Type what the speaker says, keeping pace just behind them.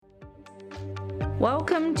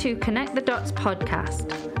Welcome to Connect the Dots podcast,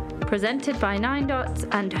 presented by 9 Dots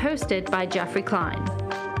and hosted by Jeffrey Klein.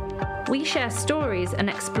 We share stories and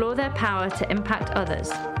explore their power to impact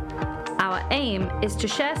others. Our aim is to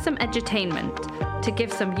share some edutainment, to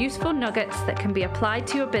give some useful nuggets that can be applied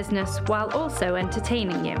to your business while also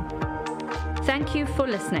entertaining you. Thank you for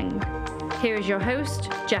listening. Here is your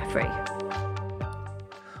host, Jeffrey.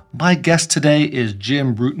 My guest today is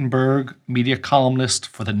Jim Rutenberg, media columnist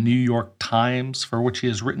for the New York Times, for which he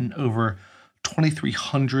has written over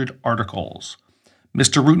 2,300 articles.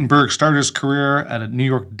 Mr. Rutenberg started his career at a New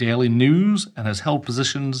York Daily News and has held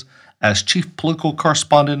positions as chief political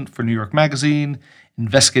correspondent for New York Magazine,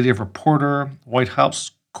 investigative reporter, White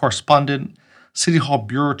House correspondent, City Hall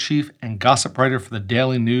bureau chief, and gossip writer for the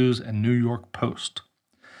Daily News and New York Post.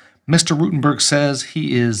 Mr. Rutenberg says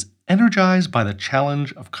he is energized by the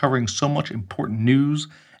challenge of covering so much important news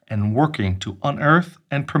and working to unearth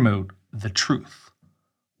and promote the truth.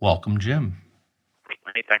 Welcome, Jim.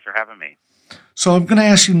 Hey, thanks for having me. So I'm going to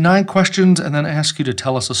ask you 9 questions and then ask you to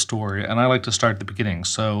tell us a story, and I like to start at the beginning.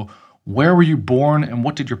 So where were you born and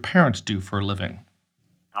what did your parents do for a living?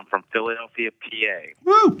 I'm from Philadelphia, PA.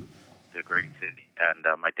 Woo! It's a great city. And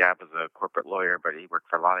my dad was a corporate lawyer, but he worked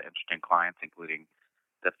for a lot of interesting clients, including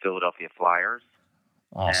the Philadelphia Flyers.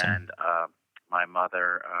 Awesome. And my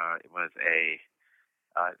mother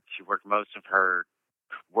she worked most of her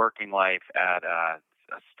working life at a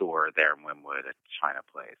store there in Wynwood, a China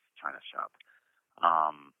shop,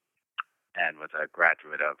 and was a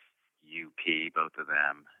graduate of UP, both of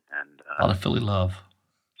them. And a lot of Philly love.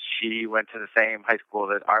 She went to the same high school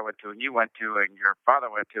that I went to and you went to and your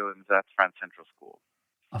father went to, and that's Friends Central School.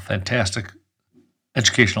 A fantastic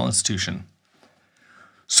educational institution.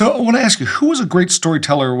 So I want to ask you, who was a great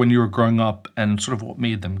storyteller when you were growing up and sort of what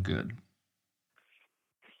made them good?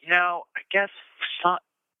 I guess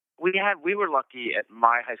we were lucky at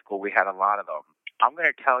my high school. We had a lot of them. I'm going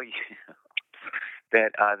to tell you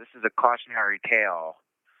that this is a cautionary tale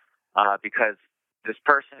because this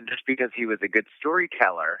person, just because he was a good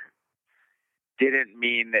storyteller, didn't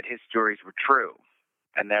mean that his stories were true.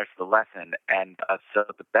 And there's the lesson. And so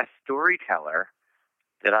the best storyteller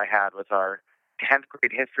that I had was our 10th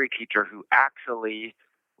grade history teacher, who actually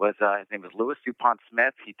was, his name was Louis DuPont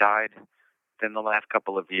Smith. He died in the last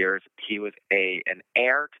couple of years. He was an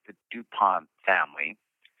heir to the DuPont family.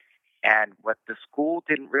 And what the school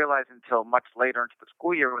didn't realize until much later into the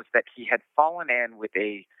school year was that he had fallen in with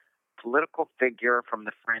a political figure from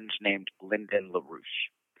the fringe named Lyndon LaRouche.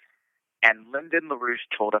 And Lyndon LaRouche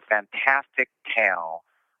told a fantastic tale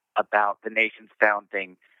about the nation's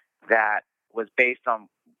founding that was based on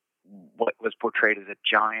what was portrayed as a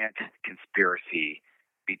giant conspiracy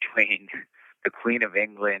between the Queen of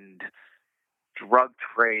England, drug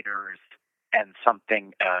traders, and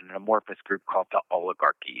an amorphous group called the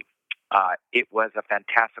oligarchy. It was a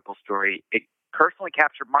fantastical story. It personally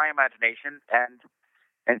captured my imagination, and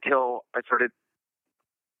until I sort of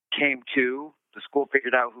came to, the school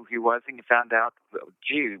figured out who he was, and you found out,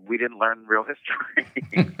 gee, we didn't learn real history.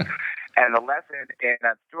 And the lesson in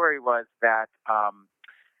that story was that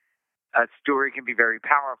a story can be very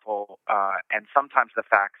powerful, and sometimes the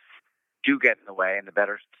facts do get in the way, and the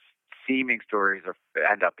better seeming stories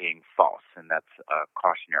end up being false, and that's a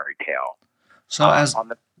cautionary tale. So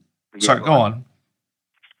go on.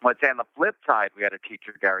 Let's say on the flip side, we had a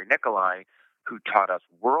teacher, Gary Nicolai, who taught us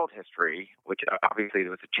world history, which obviously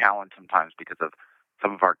was a challenge sometimes because of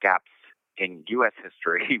some of our gaps in U.S.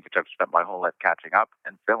 history, which I've spent my whole life catching up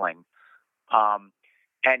and filling.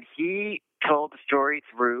 And he told the story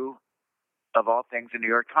through, of all things, the New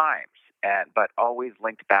York Times, but always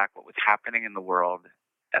linked back what was happening in the world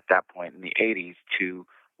at that point in the 80s to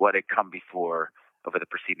what had come before over the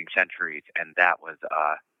preceding centuries. And that was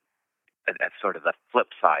sort of the flip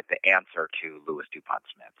side, the answer to Louis DuPont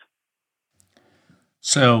Smith.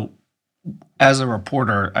 So as a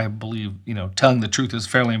reporter, I believe, telling the truth is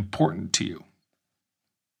fairly important to you.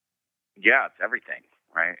 Yeah, it's everything,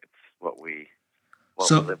 right? It's what we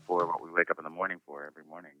live for, what we wake up in the morning for every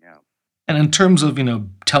morning, yeah. And in terms of,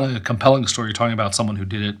 telling a compelling story, you're talking about someone who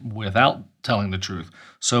did it without telling the truth.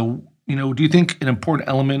 So, do you think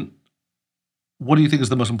what do you think is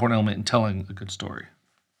the most important element in telling a good story?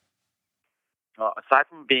 Well, aside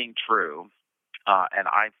from being true, and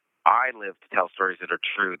I live to tell stories that are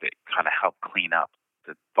true that kind of help clean up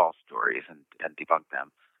the false stories and debunk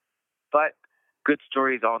them. But good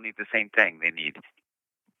stories all need the same thing. They need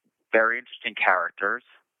very interesting characters.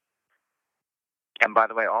 And by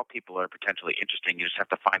the way, all people are potentially interesting. You just have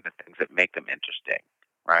to find the things that make them interesting,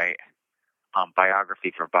 right?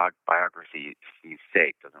 Biography for biography's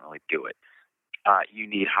sake doesn't really do it. You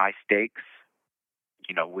need high stakes.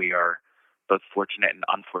 we are both fortunate and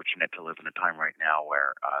unfortunate to live in a time right now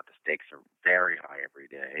where the stakes are very high every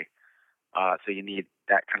day. So you need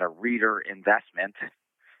that kind of reader investment.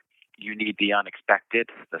 You need the unexpected,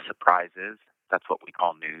 the surprises. That's what we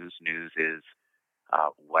call news. News is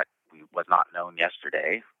what was not known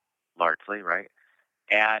yesterday, largely, right?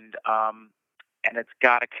 And it's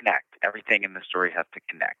got to connect. Everything in the story has to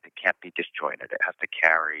connect. It can't be disjointed. It has to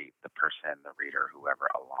carry the person, the reader, whoever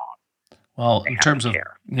along. Well, They in have to terms of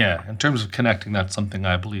care. in terms of connecting, that's something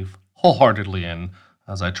I believe wholeheartedly in,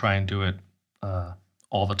 as I try and do it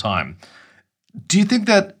all the time. Do you think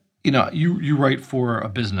that you write for a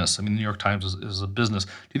business? I mean, the New York Times is a business.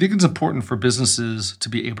 Do you think it's important for businesses to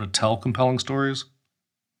be able to tell compelling stories?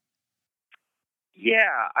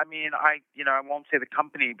 Yeah, I mean, I won't say the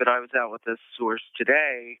company, but I was out with this source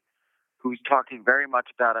today who's talking very much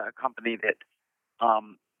about a company that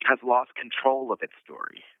has lost control of its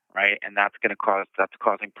story, right? And that's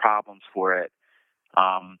causing problems for it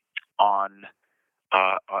um, on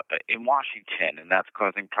in Washington, and that's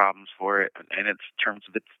causing problems for it in its terms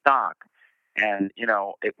of its stock. And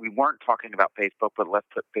we weren't talking about Facebook, but let's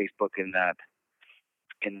put Facebook in that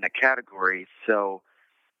category. So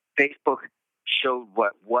Facebook showed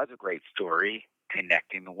what was a great story,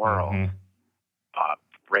 connecting the world, Hmm. uh,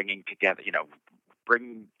 bringing together,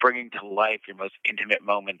 bringing to life your most intimate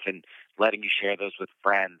moments and letting you share those with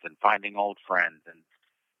friends and finding old friends and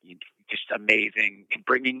just amazing,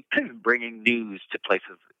 bringing bringing news to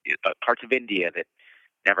places, parts of India that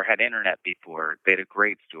never had internet before. They had a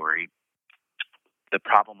great story. The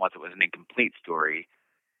problem was it was an incomplete story,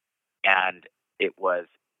 and it was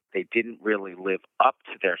they didn't really live up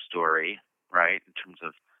to their story, right, in terms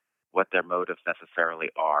of what their motives necessarily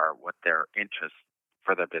are, what their interests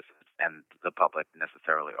for their business and the public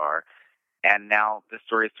necessarily are. And now the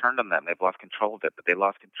story has turned on them. They've lost control of it, but they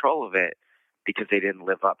lost control of it because they didn't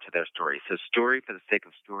live up to their story. So story for the sake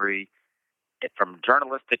of story, from a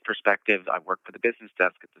journalistic perspective, I work for the business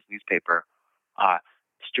desk at this newspaper. Uh,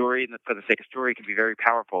 Story for the sake of story can be very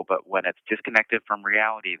powerful, but when it's disconnected from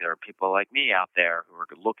reality, there are people like me out there who are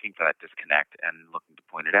looking for that disconnect and looking to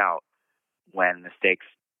point it out when the stakes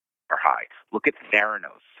are high. Look at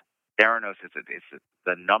Theranos. Theranos is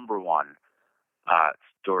the number one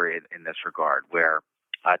story in this regard. Where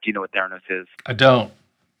do you know what Theranos is? I don't.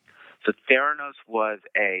 So Theranos was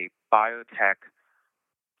a biotech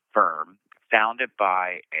firm founded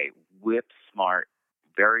by a whip-smart,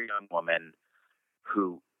 very young woman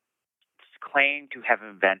who claimed to have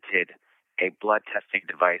invented a blood testing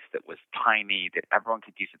device that was tiny, that everyone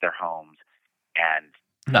could use at their homes, and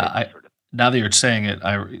Now, could sort of. now that you're saying it,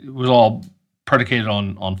 it was all predicated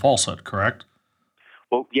on falsehood, correct?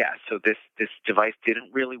 Well, yeah. So this device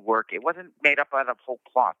didn't really work. It wasn't made up out of whole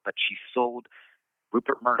cloth, but she sold.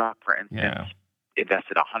 Rupert Murdoch, for instance, Yeah.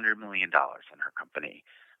 invested $100 million in her company.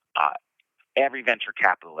 Uh, every venture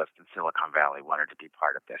capitalist in Silicon Valley wanted to be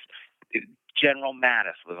part of this. General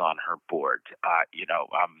Mattis was on her board.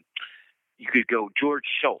 You could go George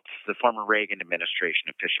Shultz, the former Reagan administration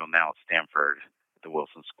official now at Stanford, at the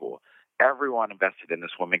Wilson School. Everyone invested in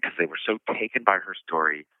this woman because they were so taken by her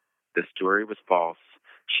story. The story was false.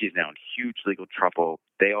 She's now in huge legal trouble.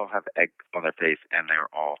 They all have egg on their face, and they're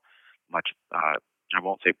all much. I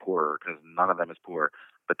won't say poorer because none of them is poor,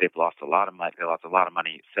 but they've lost a lot of money. They lost a lot of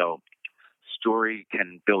money. So story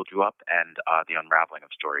can build you up, and the unraveling of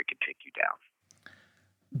story can take you down.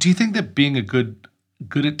 Do you think that being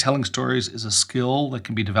good at telling stories is a skill that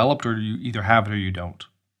can be developed, or you either have it or you don't?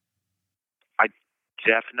 I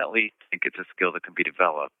definitely think it's a skill that can be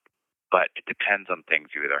developed, but it depends on things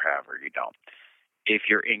you either have or you don't. If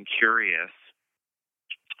you're incurious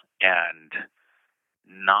and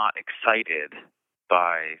not excited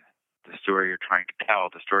by the story you're trying to tell,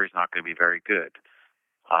 the story's not going to be very good.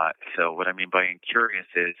 So what I mean by incurious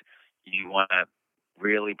is you want to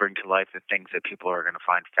really bring to life the things that people are going to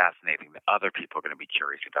find fascinating, that other people are going to be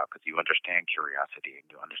curious about, because you understand curiosity and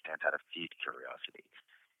you understand how to feed curiosity.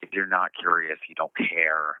 If you're not curious, you don't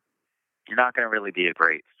care, you're not going to really be a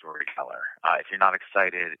great storyteller. If you're not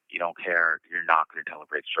excited, you don't care, you're not going to tell a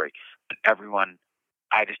great story. But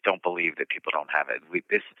I just don't believe that people don't have it.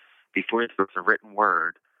 Before it was a written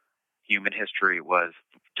word, human history was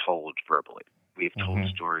told verbally. We've told Hmm.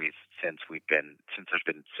 stories since there's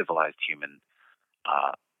been civilized human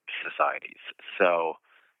uh, societies. So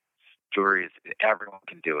stories, everyone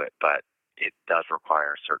can do it, but it does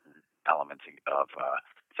require certain elements of.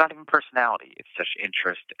 It's not even personality; it's just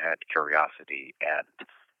interest and curiosity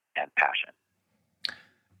and passion.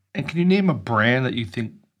 And can you name a brand that you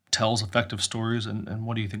think tells effective stories, and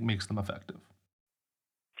what do you think makes them effective?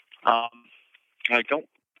 Um, I don't.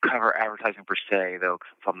 cover advertising per se, though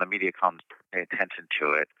from the media comes to pay attention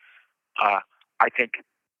to it. I think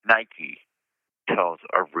Nike tells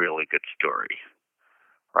a really good story,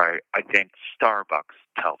 right? I think Starbucks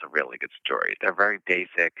tells a really good story. They're very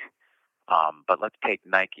basic, but let's take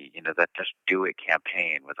Nike. That Just Do It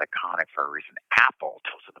campaign was iconic for a reason. Apple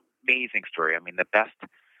tells an amazing story. I mean, the best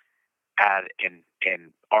ad in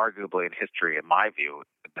arguably in history, in my view,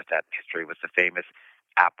 the best ad in history was the famous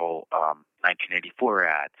Apple 1984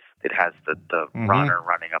 ad that has the runner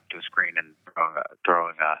running up to a screen and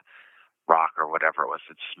throwing a rock or whatever it was.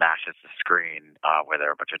 It smashes the screen where there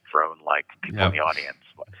are a bunch of drone-like people in the audience,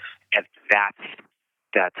 and that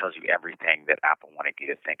tells you everything that Apple wanted you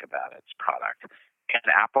to think about its product. And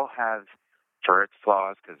Apple has, for its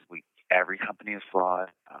flaws, because every company is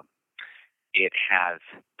flawed, it has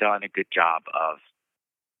done a good job of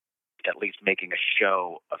at least making a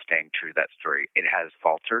show of staying true to that story. It has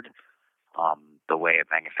faltered the way it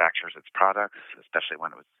manufactures its products, especially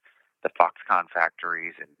when it was the Foxconn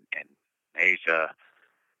factories in Asia.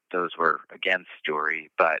 Those were against story,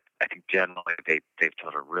 but I think generally they've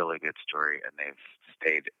told a really good story and they've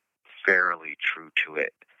stayed fairly true to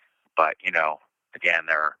it. But again,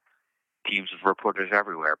 there are teams of reporters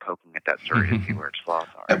everywhere poking at that story to see where its flaws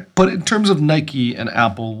are. But in terms of Nike and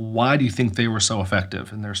Apple, why do you think they were so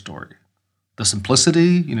effective in their story? The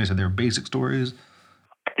simplicity, you said they were basic stories.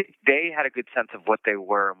 I think they had a good sense of what they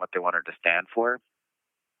were and what they wanted to stand for.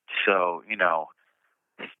 So,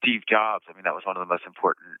 Steve Jobs, that was one of the most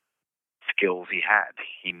important skills he had.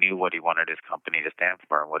 He knew what he wanted his company to stand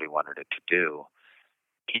for and what he wanted it to do.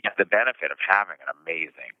 He had the benefit of having an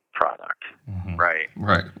amazing product, right?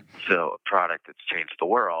 Right. So a product that's changed the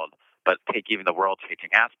world, but take even the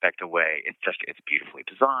world-changing aspect away, it's beautifully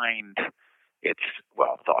designed, it's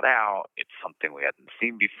well thought out, it's something we hadn't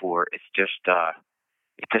seen before. It just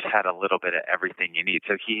had a little bit of everything you need.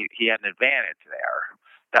 So he had an advantage there.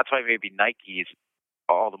 That's why maybe Nike's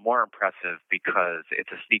all the more impressive, because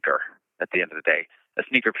it's a sneaker at the end of the day. A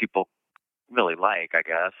sneaker people really like, I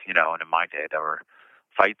guess, and in my day there were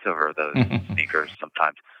fights over those sneakers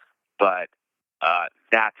sometimes. But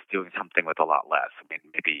that's doing something with a lot less.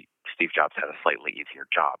 Maybe Steve Jobs had a slightly easier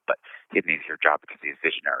job, but he had an easier job because he's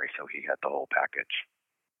visionary, so he had the whole package.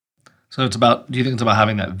 So do you think it's about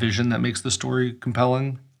having that vision that makes the story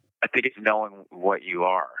compelling? I think it's knowing what you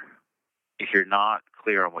are. If you're not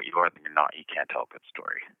clear on what you are, then you can't tell a good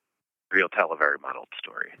story. Or you'll tell a very muddled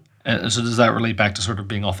story. And so does that relate back to sort of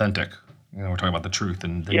being authentic? We're talking about the truth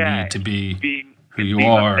and the need to be who you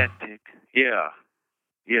are. Authentic. Yeah,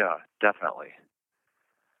 definitely.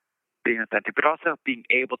 Being authentic, but also being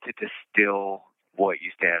able to distill what you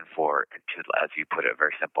stand for into, as you put it, a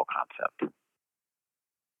very simple concept.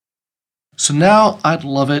 So now I'd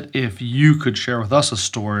love it if you could share with us a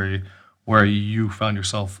story where you found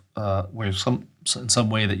yourself, in some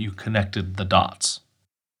way that you connected the dots.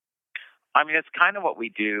 It's kind of what we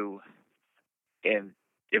do in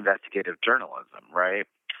investigative journalism, right?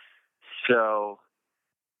 So,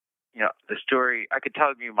 the story, I could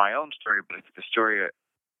tell you my own story, but the story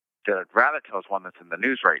that I'd rather tell is one that's in the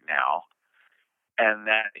news right now, and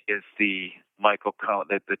that is the Michael Cohen,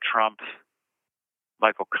 the Trump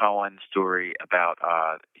Michael Cohen story about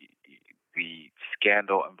the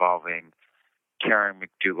scandal involving Karen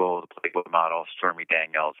McDougal, the Playboy model, Stormy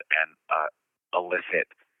Daniels, and illicit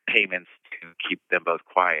payments to keep them both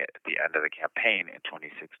quiet at the end of the campaign in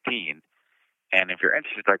 2016. And if you're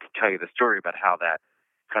interested, I could tell you the story about how that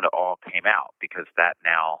kind of all came out, because that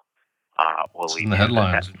now will lead to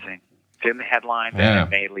the sentencing. It's in the headlines, and it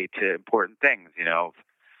may lead to important things.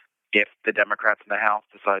 If the Democrats in the House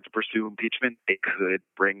decide to pursue impeachment, they could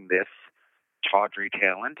bring this tawdry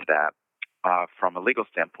tale into that from a legal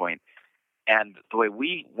standpoint. And the way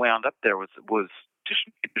we wound up there was just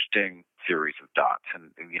an interesting series of dots.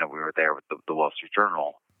 And we were there with the Wall Street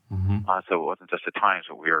Journal. So it wasn't just the Times,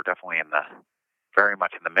 but we were definitely very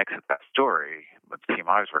much in the mix of that story with the team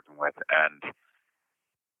I was working with. And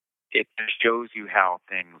it just shows you how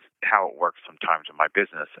it works sometimes in my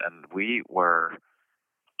business. And we were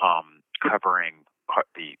covering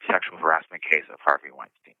the sexual harassment case of Harvey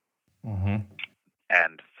Weinstein.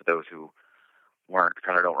 And for those who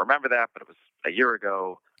don't remember that, but it was a year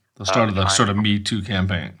ago. The start of the sort of Me Too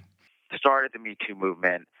campaign. Started the Me Too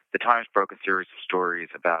movement. The Times broke a series of stories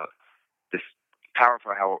about this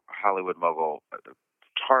powerful Hollywood mogul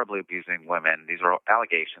horribly abusing women. These are all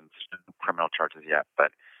allegations, no criminal charges yet,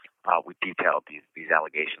 but we detailed these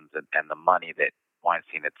allegations and the money that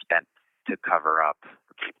Weinstein had spent to cover up,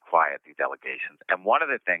 keep quiet these allegations. And one of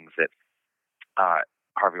the things that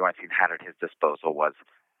Harvey Weinstein had at his disposal was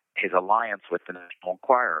his alliance with the National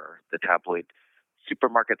Enquirer, the tabloid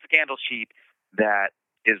supermarket scandal sheet that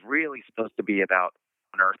is really supposed to be about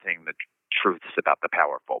unearthing the truths about the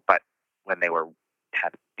powerful. But when they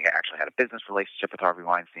actually had a business relationship with Harvey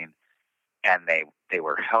Weinstein, and they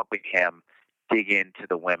were helping him dig into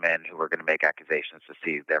the women who were going to make accusations to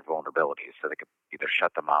see their vulnerabilities, so they could either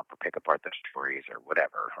shut them up or pick apart their stories or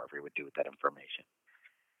whatever, however he would do with that information.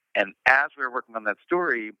 And as we were working on that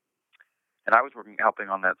story, and I was helping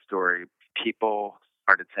on that story, people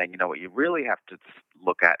started saying, what you really have to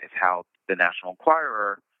look at is how the National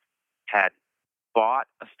Enquirer had bought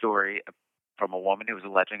a story from a woman who was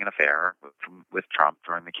alleging an affair with Trump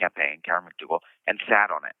during the campaign, Karen McDougal, and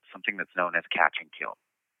sat on it, something that's known as catch and kill.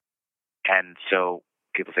 And so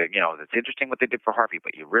people say, it's interesting what they did for Harvey,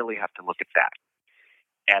 but you really have to look at that.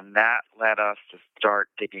 And that led us to start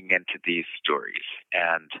digging into these stories.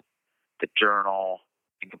 And the Journal,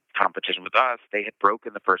 in competition with us, they had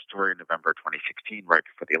broken the first story in November 2016, right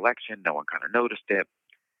before the election. No one kind of noticed it.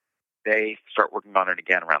 They start working on it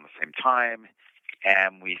again around the same time.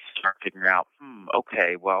 And we start figuring out,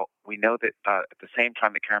 okay, well, we know that at the same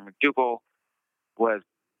time that Karen McDougal was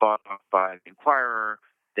bought off by the Enquirer,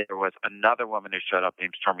 there was another woman who showed up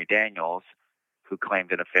named Stormy Daniels who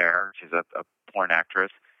claimed an affair. She's a porn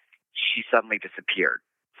actress. She suddenly disappeared.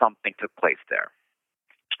 Something took place there.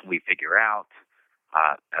 We figure out,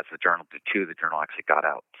 as the Journal did too, the Journal actually got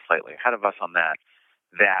out slightly ahead of us on that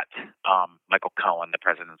Michael Cohen, the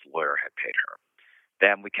president's lawyer, had paid her.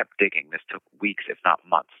 Then we kept digging. This took weeks, if not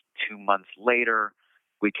months. 2 months later,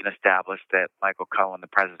 we can establish that Michael Cohen, the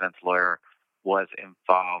president's lawyer, was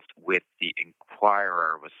involved with the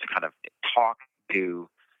Enquirer, was kind of talking to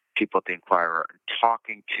people at the Enquirer,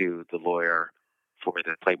 talking to the lawyer for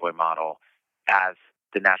the Playboy model as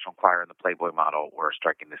the National Enquirer and the Playboy model were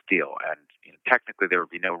striking this deal. And technically, there would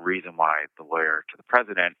be no reason why the lawyer to the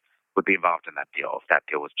president would be involved in that deal if that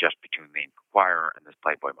deal was just between the Enquirer and this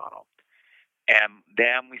Playboy model. And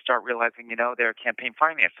then we start realizing, there are campaign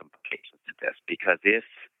finance implications to this, because if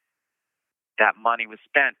that money was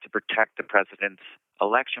spent to protect the president's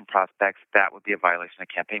election prospects, that would be a violation of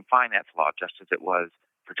campaign finance law, just as it was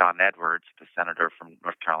for John Edwards, the senator from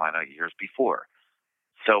North Carolina, years before.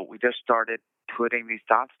 So we just started putting these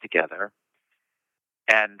dots together.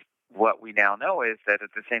 And what we now know is that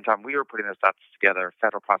at the same time we were putting those dots together,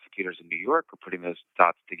 federal prosecutors in New York were putting those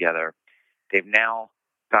dots together. They've now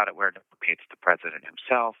got it where it implicates the president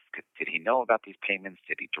himself. Did he know about these payments?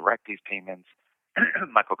 Did he direct these payments?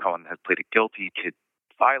 Michael Cohen has pleaded guilty to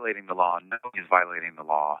violating the law. No, he's violating the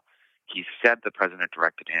law. He said the president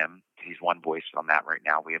directed him. He's one voice on that right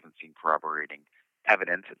now. We haven't seen corroborating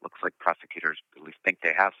evidence. It looks like prosecutors at least think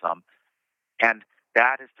they have some. And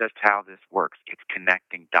that is just how this works. It's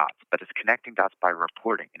connecting dots, but it's connecting dots by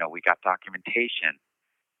reporting. We got documentation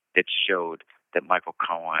that showed that Michael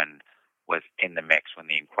Cohen was in the mix when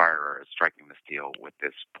the Enquirer is striking this deal with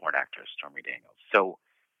this porn actress, Stormy Daniels. So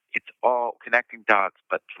it's all connecting dots,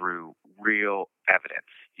 but through real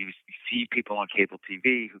evidence. You see people on cable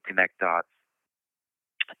TV who connect dots,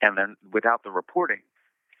 and then without the reporting.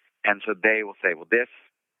 And so they will say, well, this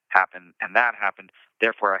happened and that happened.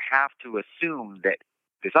 Therefore, I have to assume that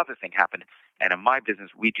this other thing happened. And in my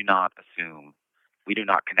business, we do not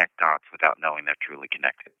connect dots without knowing they're truly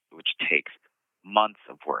connected, which takes months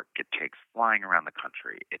of work. It takes flying around the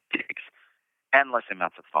country. It takes endless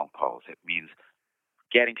amounts of phone calls. It means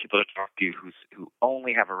getting people to talk to you who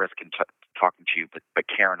only have a risk in talking to you, but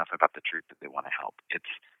care enough about the truth that they want to help. It's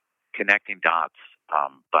connecting dots,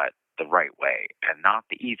 but the right way and not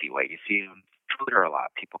the easy way. You see on Twitter a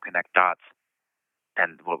lot. People connect dots,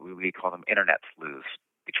 and what we call them internet sleuths,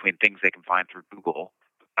 between things they can find through Google,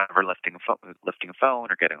 ever lifting a phone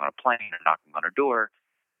or getting on a plane or knocking on a door.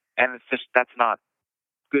 And it's just, that's not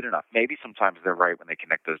good enough. Maybe sometimes they're right when they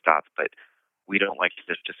connect those dots, but we don't like to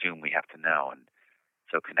just assume we have to know. And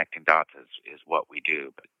so connecting dots is what we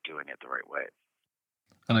do, but doing it the right way.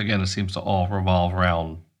 And again, it seems to all revolve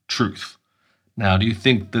around truth. Now, do you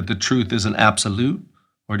think that the truth is an absolute,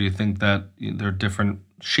 or do you think that there are different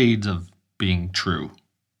shades of being true?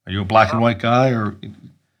 Are you a black and white guy, or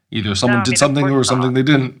either someone did something or something they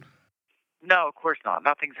didn't? No, of course not.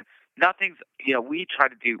 Nothing's,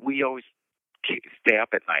 we always stay up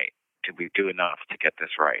at night. Did we do enough to get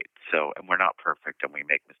this right? So, and we're not perfect and we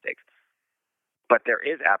make mistakes. But there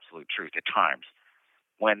is absolute truth at times.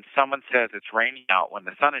 When someone says it's raining out when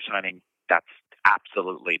the sun is shining, that's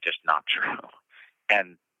absolutely just not true.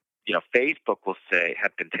 And, Facebook will say,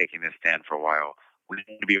 have been taking this stand for a while. We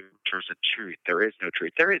need to be arbiters of truth. There is no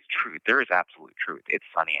truth. There is truth. There is absolute truth. It's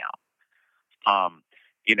sunny out.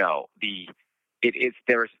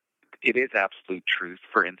 It is absolute truth,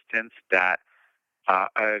 for instance, that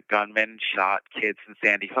A gunman shot kids in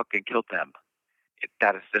Sandy Hook and killed them.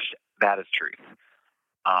 That is truth.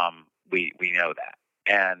 We know that,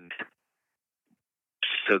 and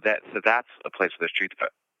so that's a place where there's truth.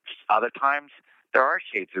 But other times there are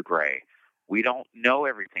shades of gray. We don't know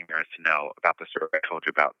everything there is to know about the story I told you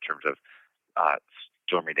about in terms of uh,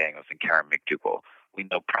 Stormy Daniels and Karen McDougal. We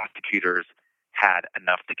know prosecutors had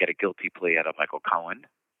enough to get a guilty plea out of Michael Cohen.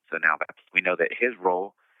 So now we know that his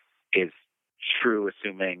role is true,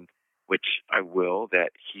 assuming, which I will,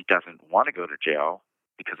 that he doesn't want to go to jail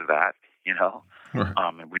because of that,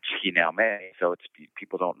 Right. which he now may. So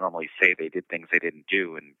people don't normally say they did things they didn't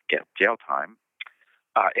do and get jail time.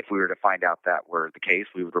 If we were to find out that were the case,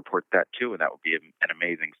 we would report that too, and that would be an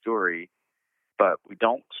amazing story. But we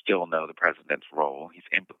don't still know the president's role. He's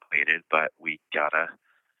implicated, but we gotta,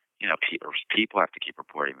 people have to keep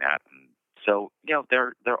reporting that. And so,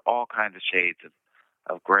 there are all kinds of shades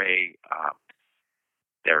of gray.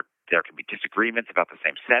 There can be disagreements about the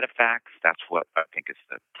same set of facts. That's what I think is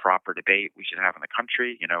the proper debate we should have in the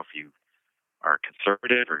country. If you are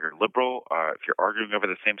conservative or you're liberal, if you're arguing over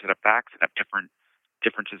the same set of facts and have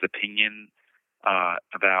differences of opinion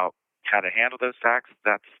about how to handle those facts,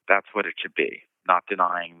 that's what it should be. Not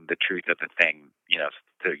denying the truth of the thing,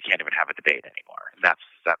 so you can't even have a debate anymore. And that's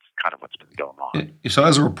kind of what's been going on. So,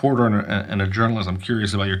 as a reporter and a journalist, I'm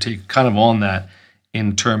curious about your take kind of on that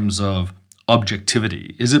in terms of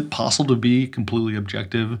objectivity. Is it possible to be completely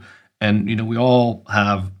objective? And, we all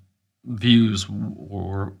have views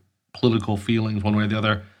or political feelings one way or the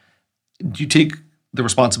other. Do you take the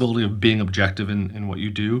responsibility of being objective in what you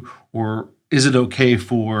do? Or is it okay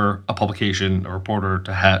for a publication, a reporter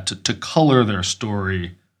to color their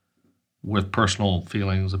story with personal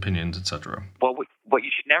feelings, opinions, etc.? Well, what you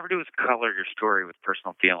should never do is color your story with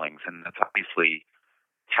personal feelings, and that's obviously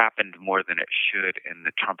happened more than it should in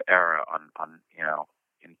the Trump era on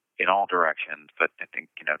in all directions. But I think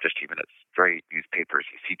just even at straight newspapers,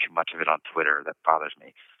 you see too much of it on Twitter. That bothers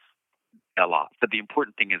me a lot. But the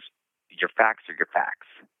important thing is your facts are your facts,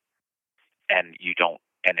 and you don't.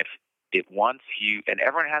 And if it wants you, and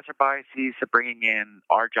everyone has their biases. So bringing in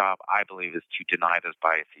our job, I believe, is to deny those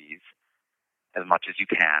biases as much as you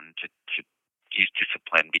can to use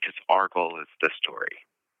discipline, because our goal is the story,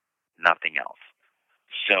 nothing else.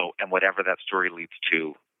 So, and whatever that story leads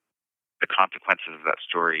to, the consequences of that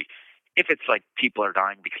story, if it's like people are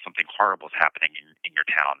dying because something horrible is happening in your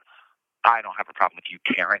town, I don't have a problem with you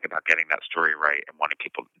caring about getting that story right and wanting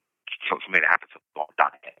people, so something that happens, so people won't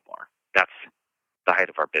die anymore. That's the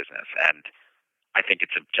height of our business. And I think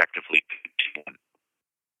it's objectively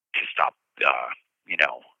to stop,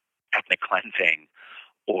 ethnic cleansing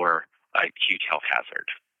or a huge health hazard.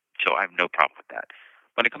 So I have no problem with that.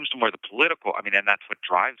 When it comes to more the political, and that's what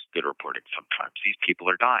drives good reporting sometimes. These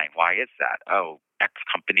people are dying. Why is that? Oh, X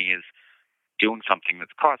company is doing something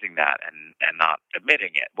that's causing that and not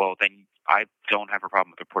admitting it. Well, then I don't have a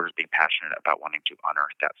problem with reporters being passionate about wanting to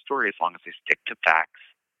unearth that story as long as they stick to facts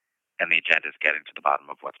and the agenda is getting to the bottom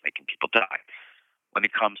of what's making people die. When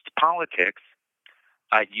it comes to politics,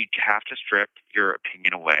 you have to strip your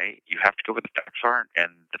opinion away. You have to go where the facts are,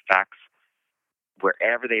 and the facts,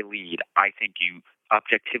 wherever they lead, I think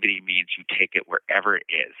objectivity means you take it wherever it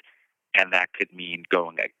is, and that could mean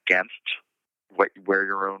going against where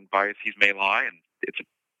your own biases may lie. And it's,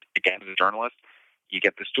 again, as a journalist, you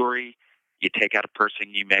get the story, you take out a person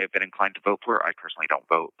you may have been inclined to vote for. I personally don't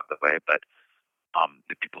vote, by the way, but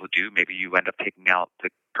the people who do, maybe you end up taking out the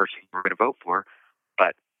person you're going to vote for.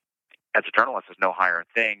 But as a journalist, there's no higher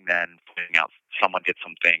thing than finding out someone did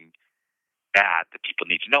something bad that people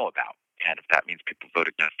need to know about. And if that means people vote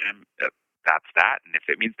against him, that's that. And if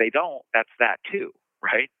it means they don't, that's that too,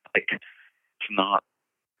 right? Like, it's not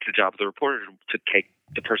the job of the reporter to take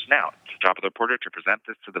the person out. It's the job of the reporter to present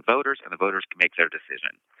this to the voters, and the voters can make their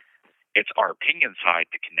decision. It's our opinion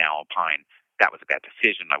side that can now opine that was a bad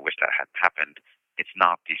decision. I wish that had happened. It's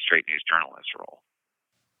not the straight news journalist role.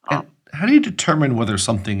 And how do you determine whether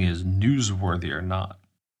something is newsworthy or not?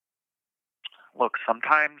 Look,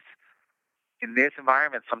 sometimes in this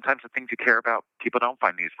environment, sometimes the things you care about, people don't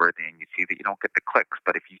find newsworthy, and you see that you don't get the clicks.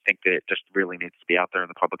 But if you think that it just really needs to be out there in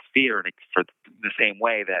the public sphere, and it's for the same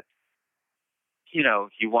way that,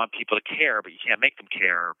 you want people to care, but you can't make them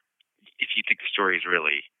care, if you think the story is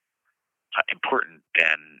really important,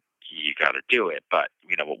 then you got to do it. But,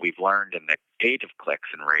 what we've learned in the age of clicks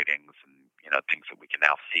and ratings and, things that we can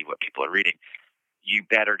now see what people are reading, you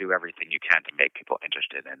better do everything you can to make people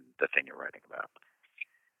interested in the thing you're writing about.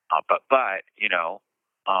 But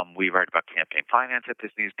we write about campaign finance at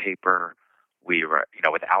this newspaper. We write,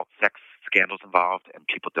 without sex scandals involved, and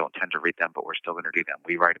people don't tend to read them, but we're still going to do them.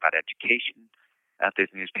 We write about education at this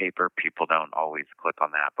newspaper. People don't always click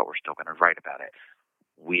on that, but we're still going to write about it.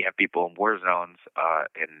 We have people in war zones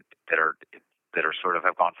that are sort of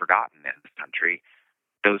have gone forgotten in this country.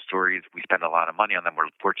 Those stories, we spend a lot of money on them. We're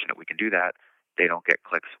fortunate we can do that. They don't get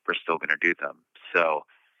clicks. We're still going to do them. So,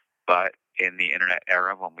 but in the internet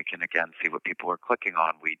era, when we can again see what people are clicking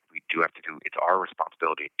on, we do have to do. It's our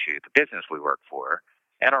responsibility to the business we work for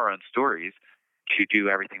and our own stories to do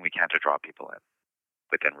everything we can to draw people in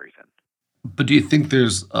within reason. But do you think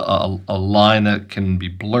there's a line that can be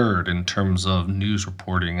blurred in terms of news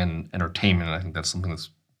reporting and entertainment? I think that's something that's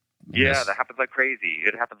that happens like crazy.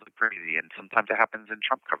 It happens like crazy, and sometimes it happens in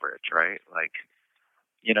Trump coverage, right? Like,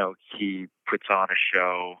 he puts on a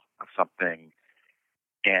show of something,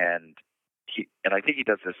 and I think he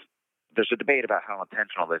does this. There's a debate about how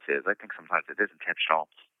intentional this is. I think sometimes it is intentional,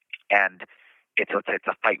 and it's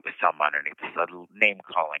a fight with someone, and it's a name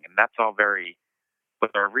calling, and that's all very.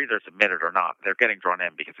 Whether our readers admit it or not, they're getting drawn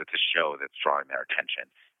in because it's a show that's drawing their attention.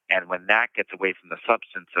 And when that gets away from the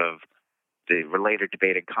substance of the related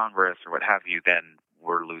debate in Congress or what have you, then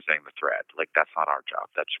we're losing the thread. Like, that's not our job.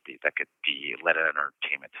 That could be let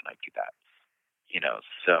Entertainment Tonight do that.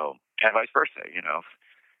 So, and vice versa. If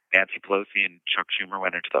Nancy Pelosi and Chuck Schumer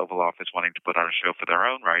went into the Oval Office wanting to put on a show for their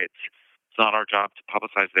own rights, it's not our job to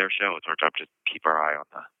publicize their show. It's our job to keep our eye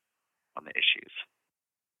on the issues.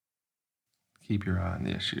 Keep your eye on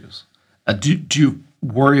the issues. Do you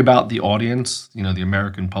worry about the audience, the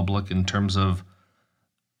American public, in terms of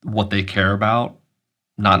what they care about,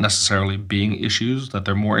 not necessarily being issues, that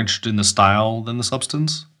they're more interested in the style than the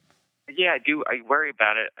substance? Yeah, I do. I worry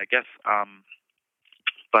about it, I guess.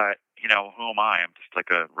 But, who am I? I'm just like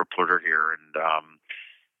a reporter here, and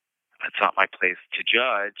it's not my place to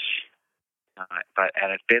judge.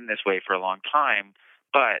 And it's been this way for a long time.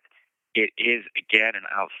 But it is, again,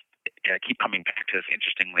 I keep coming back to this,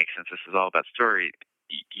 interestingly, since this is all about story,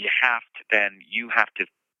 you have to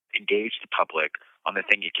engage the public on the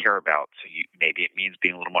thing you care about. So maybe it means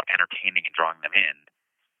being a little more entertaining and drawing them in.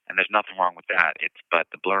 And there's nothing wrong with that. But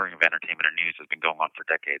the blurring of entertainment and news has been going on for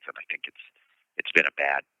decades, and I think it's been a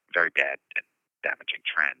very bad and damaging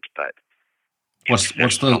trend. But what's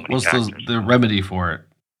the remedy for it?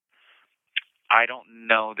 I don't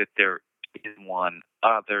know that there is one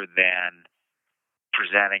other than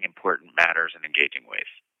presenting important matters in engaging ways.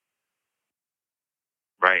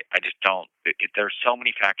 Right? I just don't. There's so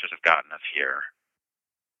many factors have gotten us here.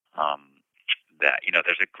 That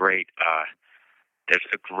there's a great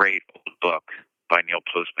old book by Neil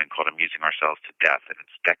Postman called "Amusing Ourselves to Death," and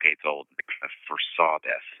it's decades old. And it kind of foresaw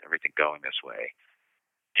everything going this way.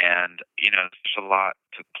 And there's a lot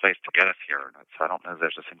took place to get us here. So I don't know if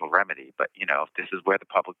there's a single remedy, but if this is where the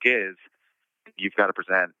public is, you've got to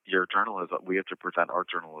present your journalism. We have to present our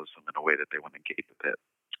journalism in a way that they want to engage with it.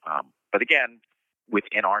 But again,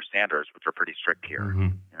 within our standards, which are pretty strict here,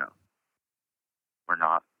 we're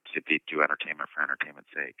not to do entertainment for entertainment's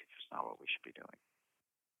sake. It's just not what we should be doing.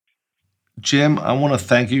 Jim, I want to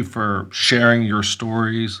thank you for sharing your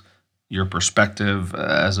stories, your perspective.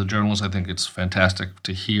 As a journalist, I think it's fantastic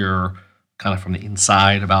to hear kind of from the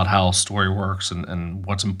inside about how story works and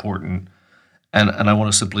what's important. And I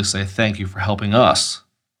want to simply say thank you for helping us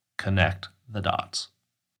connect the dots.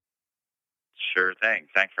 Sure thing.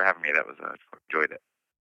 Thanks for having me. That was enjoyed it.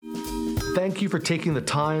 Thank you for taking the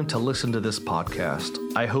time to listen to this podcast.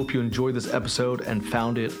 I hope you enjoyed this episode and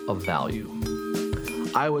found it of value.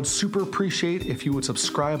 I would super appreciate if you would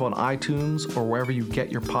subscribe on iTunes or wherever you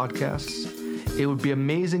get your podcasts. It would be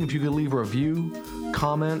amazing if you could leave a review,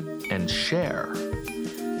 comment, and share.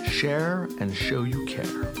 Share and show you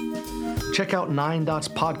care. Check out 9 Dots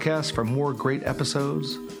Podcast for more great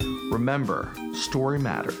episodes. Remember, story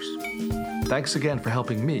matters. Thanks again for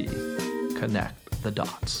helping me connect the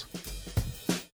dots.